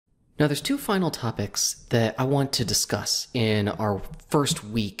Now, there's two final topics that I want to discuss in our first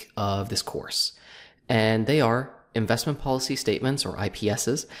week of this course, and they are investment policy statements, or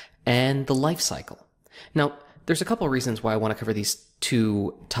IPSs, and the life cycle. Now, there's a couple of reasons why I want to cover these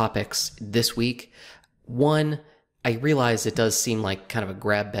two topics this week. One, I realize it does seem like kind of a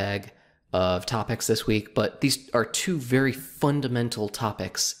grab bag of topics this week, but these are two very fundamental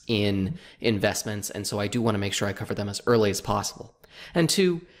topics in investments, and so I do want to make sure I cover them as early as possible. And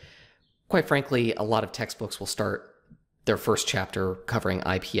two, quite frankly, a lot of textbooks will start their first chapter covering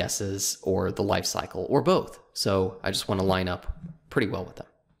IPSs or the life cycle, or both, so I just want to line up pretty well with them.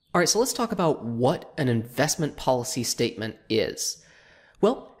 All right, so let's talk about what an investment policy statement is.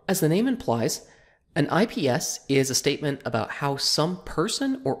 Well, as the name implies, an IPS is a statement about how some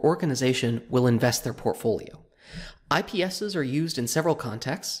person or organization will invest their portfolio. IPSs are used in several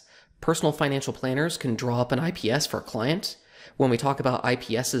contexts. Personal financial planners can draw up an IPS for a client. When we talk about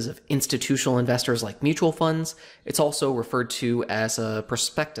IPSs of institutional investors like mutual funds, it's also referred to as a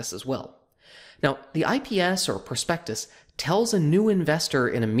prospectus as well. Now, the IPS or prospectus tells a new investor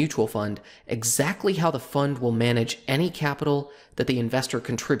in a mutual fund exactly how the fund will manage any capital that the investor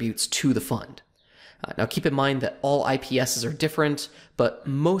contributes to the fund. Now, keep in mind that all IPSs are different, but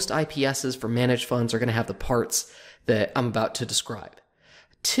most IPSs for managed funds are going to have the parts that I'm about to describe.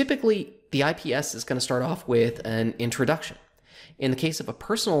 Typically, the IPS is going to start off with an introduction. In the case of a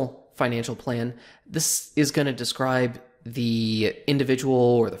personal financial plan, this is going to describe the individual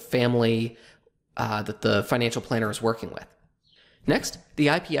or the family that the financial planner is working with. Next, the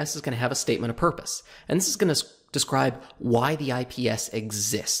IPS is going to have a statement of purpose, and this is going to describe why the IPS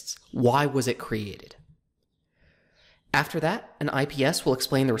exists. Why was it created? After that, an IPS will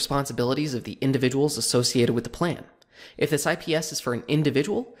explain the responsibilities of the individuals associated with the plan. If this IPS is for an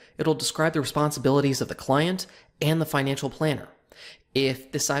individual, it'll describe the responsibilities of the client and the financial planner.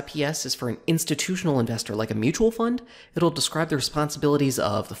 If this IPS is for an institutional investor like a mutual fund, it'll describe the responsibilities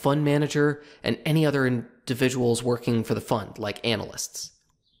of the fund manager and any other individuals working for the fund, like analysts.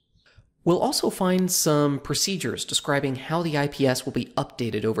 We'll also find some procedures describing how the IPS will be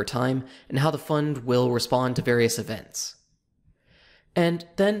updated over time and how the fund will respond to various events. And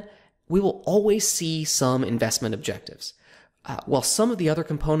then we will always see some investment objectives. While some of the other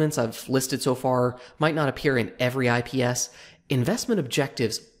components I've listed so far might not appear in every IPS, investment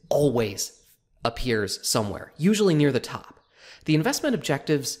objectives always appears somewhere, usually near the top. The investment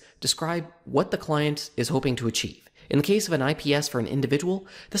objectives describe what the client is hoping to achieve. In the case of an IPS for an individual,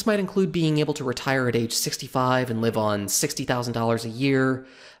 this might include being able to retire at age 65 and live on $60,000 a year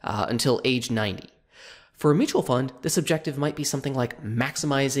until age 90. For a mutual fund, this objective might be something like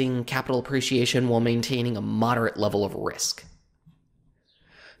maximizing capital appreciation while maintaining a moderate level of risk.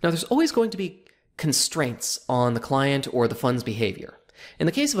 Now, there's always going to be constraints on the client or the fund's behavior. In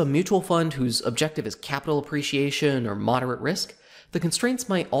the case of a mutual fund whose objective is capital appreciation or moderate risk, the constraints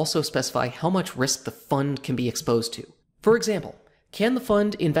might also specify how much risk the fund can be exposed to. For example, can the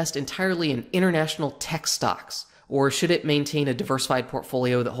fund invest entirely in international tech stocks, or should it maintain a diversified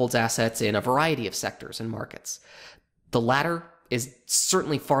portfolio that holds assets in a variety of sectors and markets? The latter is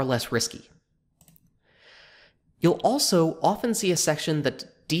certainly far less risky. You'll also often see a section that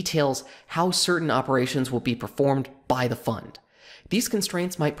details how certain operations will be performed by the fund. These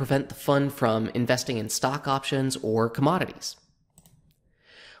constraints might prevent the fund from investing in stock options or commodities.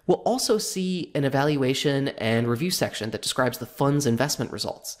 We'll also see an evaluation and review section that describes the fund's investment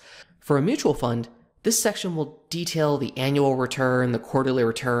results. For a mutual fund, this section will detail the annual return, the quarterly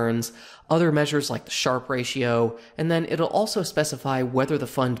returns, other measures like the Sharpe ratio, and then it'll also specify whether the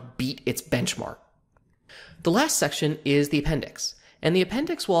fund beat its benchmark. The last section is the appendix, and the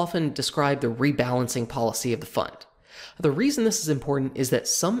appendix will often describe the rebalancing policy of the fund. The reason this is important is that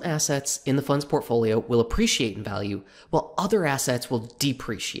some assets in the fund's portfolio will appreciate in value, while other assets will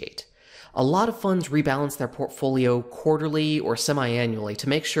depreciate. A lot of funds rebalance their portfolio quarterly or semi-annually to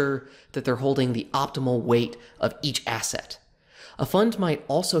make sure that they're holding the optimal weight of each asset. A fund might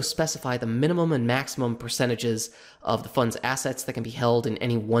also specify the minimum and maximum percentages of the fund's assets that can be held in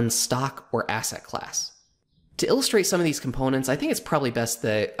any one stock or asset class. To illustrate some of these components, I think it's probably best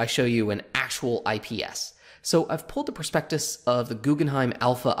that I show you an actual IPS. So I've pulled the prospectus of the Guggenheim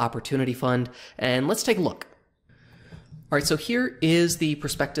Alpha Opportunity Fund, and let's take a look. All right, so here is the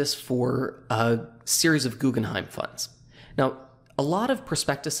prospectus for a series of Guggenheim funds. Now, a lot of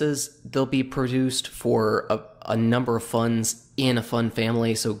prospectuses, they'll be produced for a number of funds in a fund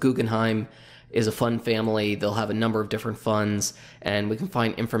family. So Guggenheim is a fund family. They'll have a number of different funds, and we can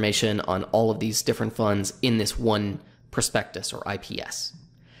find information on all of these different funds in this one prospectus or IPS.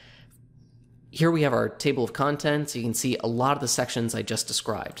 Here we have our table of contents. You can see a lot of the sections I just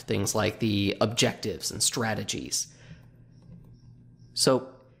described, things like the objectives and strategies. So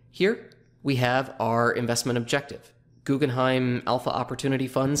here we have our investment objective. Guggenheim Alpha Opportunity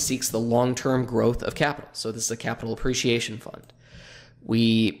Fund seeks the long-term growth of capital. So this is a capital appreciation fund.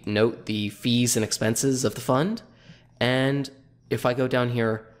 We note the fees and expenses of the fund. And if I go down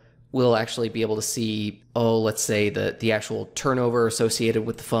here, we'll actually be able to see, let's say the actual turnover associated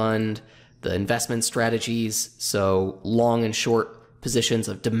with the fund, the investment strategies, so long and short positions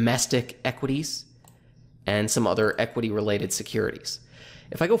of domestic equities, and some other equity-related securities.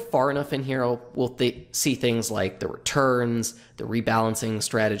 If I go far enough in here, we'll see things like the returns, the rebalancing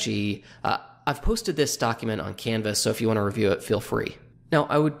strategy. I've posted this document on Canvas, so if you want to review it, feel free. Now,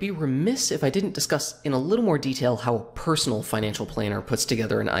 I would be remiss if I didn't discuss in a little more detail how a personal financial planner puts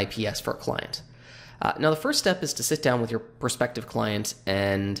together an IPS for a client. Now, the first step is to sit down with your prospective client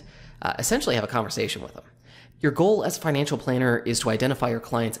and essentially have a conversation with them. Your goal as a financial planner is to identify your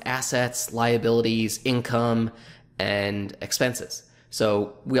client's assets, liabilities, income, and expenses.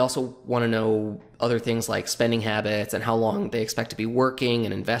 So we also want to know other things like spending habits and how long they expect to be working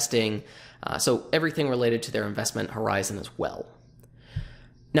and investing. So everything related to their investment horizon as well.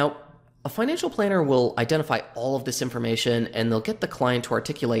 Now, a financial planner will identify all of this information and they'll get the client to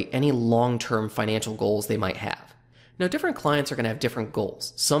articulate any long-term financial goals they might have. Now, different clients are going to have different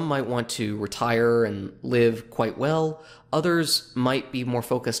goals. Some might want to retire and live quite well. Others might be more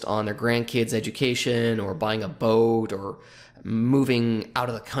focused on their grandkids' education or buying a boat or moving out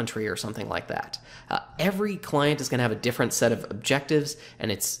of the country or something like that. Every client is going to have a different set of objectives,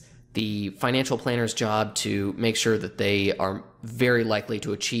 and it's the financial planner's job to make sure that they are very likely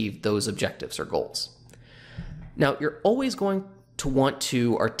to achieve those objectives or goals. Now, you're always going to want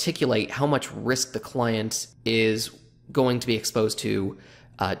to articulate how much risk the client is going to be exposed to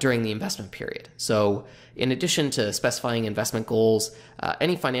during the investment period. So in addition to specifying investment goals,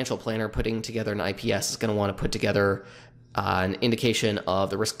 any financial planner putting together an IPS is going to want to put together an indication of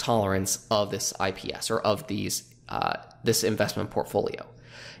the risk tolerance of this IPS or of this investment portfolio.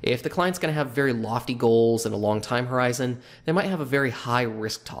 If the client's going to have very lofty goals and a long time horizon, they might have a very high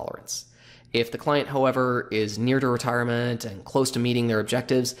risk tolerance. If the client, however, is near to retirement and close to meeting their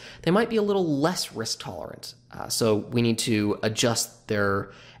objectives, they might be a little less risk tolerant. So we need to adjust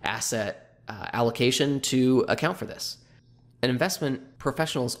their asset allocation to account for this. An investment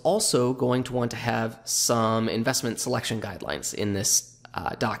professional is also going to want to have some investment selection guidelines in this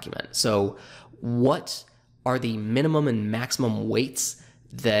document. So what are the minimum and maximum weights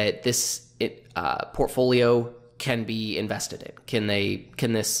that this portfolio can be invested in?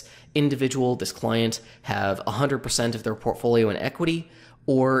 Can this individual, this client, have 100% of their portfolio in equity,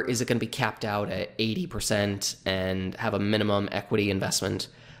 or is it going to be capped out at 80% and have a minimum equity investment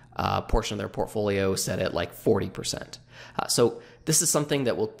portion of their portfolio set at like 40%? So this is something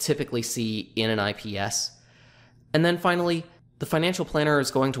that we'll typically see in an IPS. And then finally, the financial planner is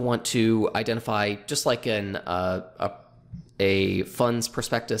going to want to identify, just like in a fund's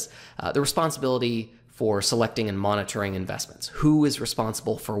prospectus, the responsibility for selecting and monitoring investments. Who is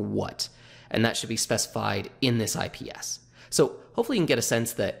responsible for what? And that should be specified in this IPS. So hopefully you can get a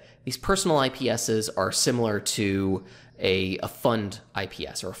sense that these personal IPSs are similar to a fund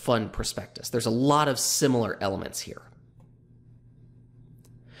IPS or a fund prospectus. There's a lot of similar elements here.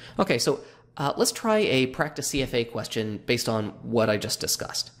 Okay, so let's try a practice CFA question based on what I just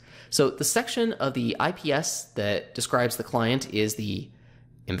discussed. So the section of the IPS that describes the client is the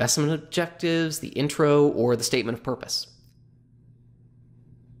investment objectives, the intro, or the statement of purpose.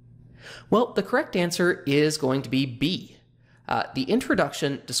 Well, the correct answer is going to be B. The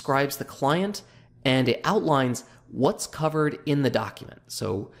introduction describes the client and it outlines what's covered in the document.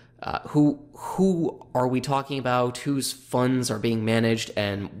 So who are we talking about, whose funds are being managed,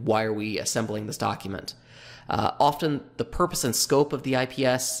 and why are we assembling this document? Often the purpose and scope of the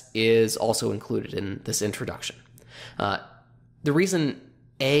IPS is also included in this introduction. The reason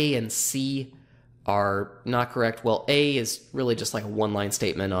A and C are not correct, well, A is really just like a one-line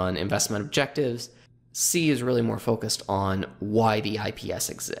statement on investment objectives. C is really more focused on why the IPS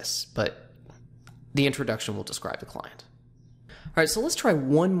exists, but the introduction will describe the client. All right, so let's try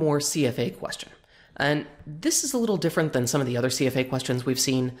one more CFA question. And this is a little different than some of the other CFA questions we've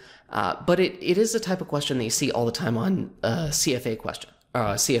seen, but it is a type of question that you see all the time on a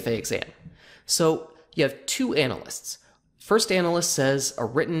CFA exam. So you have two analysts. First analyst says a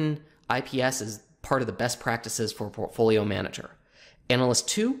written IPS is part of the best practices for a portfolio manager. Analyst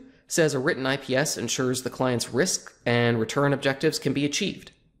 2 says a written IPS ensures the client's risk and return objectives can be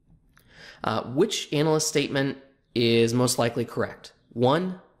achieved. Which analyst statement is most likely correct?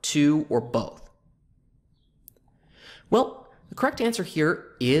 1, 2, or both? Well, the correct answer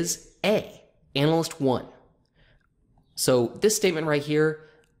here is A, analyst 1. So this statement right here,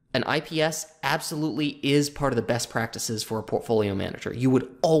 an IPS absolutely is part of the best practices for a portfolio manager. You would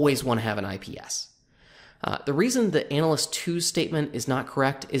always want to have an IPS. The reason the analyst 2 statement is not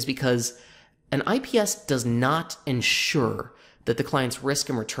correct is because an IPS does not ensure that the client's risk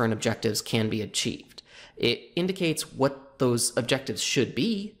and return objectives can be achieved. It indicates what those objectives should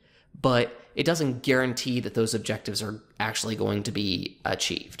be, but it doesn't guarantee that those objectives are actually going to be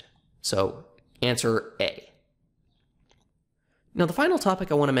achieved. So answer A. Now, the final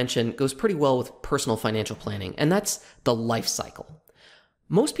topic I want to mention goes pretty well with personal financial planning, and that's the life cycle.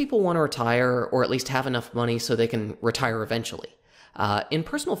 Most people want to retire or at least have enough money so they can retire eventually. In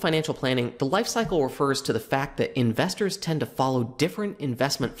personal financial planning, the life cycle refers to the fact that investors tend to follow different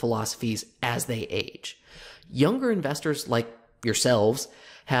investment philosophies as they age. Younger investors like yourselves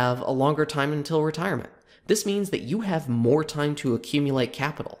have a longer time until retirement. This means that you have more time to accumulate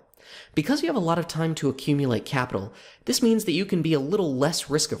capital. Because you have a lot of time to accumulate capital, this means that you can be a little less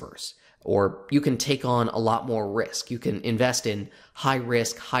risk averse, or you can take on a lot more risk. You can invest in high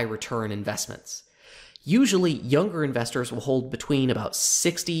risk, high return investments. Usually, younger investors will hold between about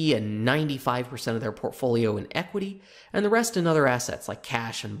 60 and 95% of their portfolio in equity, and the rest in other assets like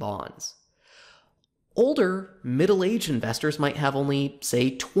cash and bonds. Older, middle-aged investors might have only,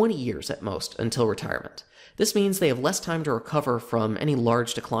 say, 20 years at most until retirement. This means they have less time to recover from any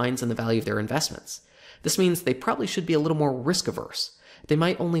large declines in the value of their investments. This means they probably should be a little more risk-averse. They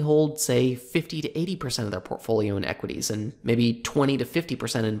might only hold, say, 50 to 80% of their portfolio in equities and maybe 20 to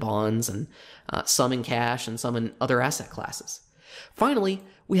 50% in bonds and some in cash and some in other asset classes. Finally,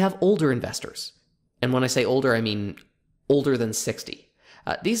 we have older investors. And when I say older, I mean older than 60.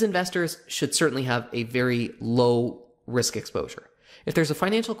 These investors should certainly have a very low risk exposure. If there's a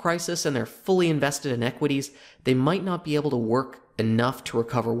financial crisis and they're fully invested in equities, they might not be able to work enough to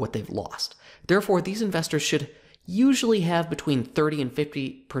recover what they've lost. Therefore, these investors should usually have between 30 and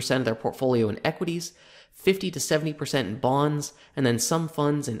 50% of their portfolio in equities, 50 to 70% in bonds, and then some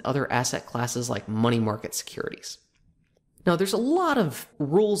funds in other asset classes like money market securities. Now, there's a lot of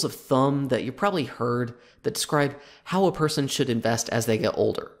rules of thumb that you probably heard that describe how a person should invest as they get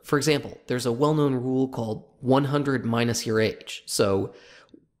older. For example, there's a well-known rule called 100 minus your age. So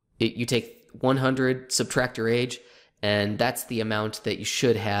you take 100, subtract your age, and that's the amount that you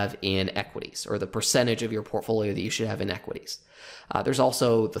should have in equities, or the percentage of your portfolio that you should have in equities. There's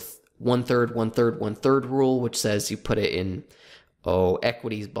also the one-third, one-third, one-third rule, which says you put it in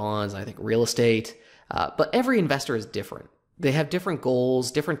equities, bonds, I think real estate. But every investor is different. They have different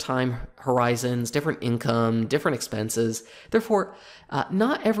goals, different time horizons, different income, different expenses. Therefore,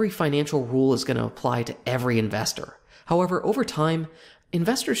 not every financial rule is going to apply to every investor. However, over time,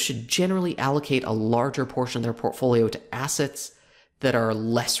 investors should generally allocate a larger portion of their portfolio to assets that are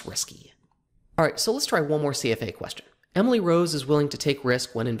less risky. All right, so let's try one more CFA question. Emily Rose is willing to take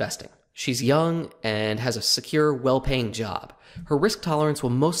risk when investing. She's young and has a secure, well-paying job. Her risk tolerance will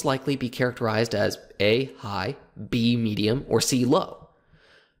most likely be characterized as A, high, B, medium, or C, low.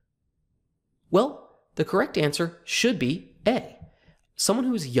 Well, the correct answer should be A. Someone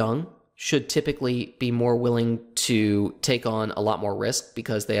who's young should typically be more willing to take on a lot more risk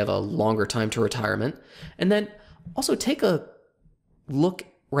because they have a longer time to retirement. And then also take a look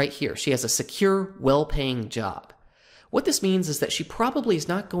right here. She has a secure, well-paying job. What this means is that she probably is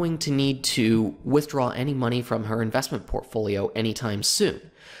not going to need to withdraw any money from her investment portfolio anytime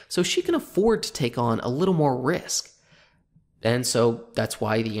soon. So she can afford to take on a little more risk. And so that's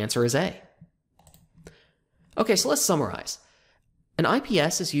why the answer is A. Okay, so let's summarize. An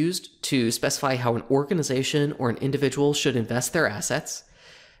IPS is used to specify how an organization or an individual should invest their assets.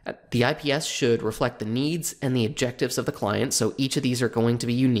 The IPS should reflect the needs and the objectives of the client, so each of these are going to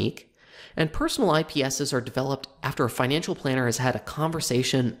be unique. And personal IPSs are developed after a financial planner has had a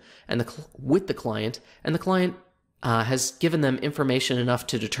conversation with the client, and the client has given them information enough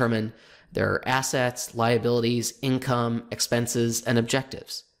to determine their assets, liabilities, income, expenses, and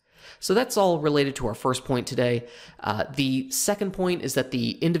objectives. So that's all related to our first point today. The second point is that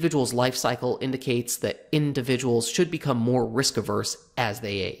the individual's life cycle indicates that individuals should become more risk averse as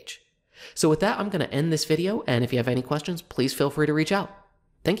they age. So with that, I'm going to end this video, and if you have any questions, please feel free to reach out.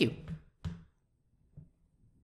 Thank you.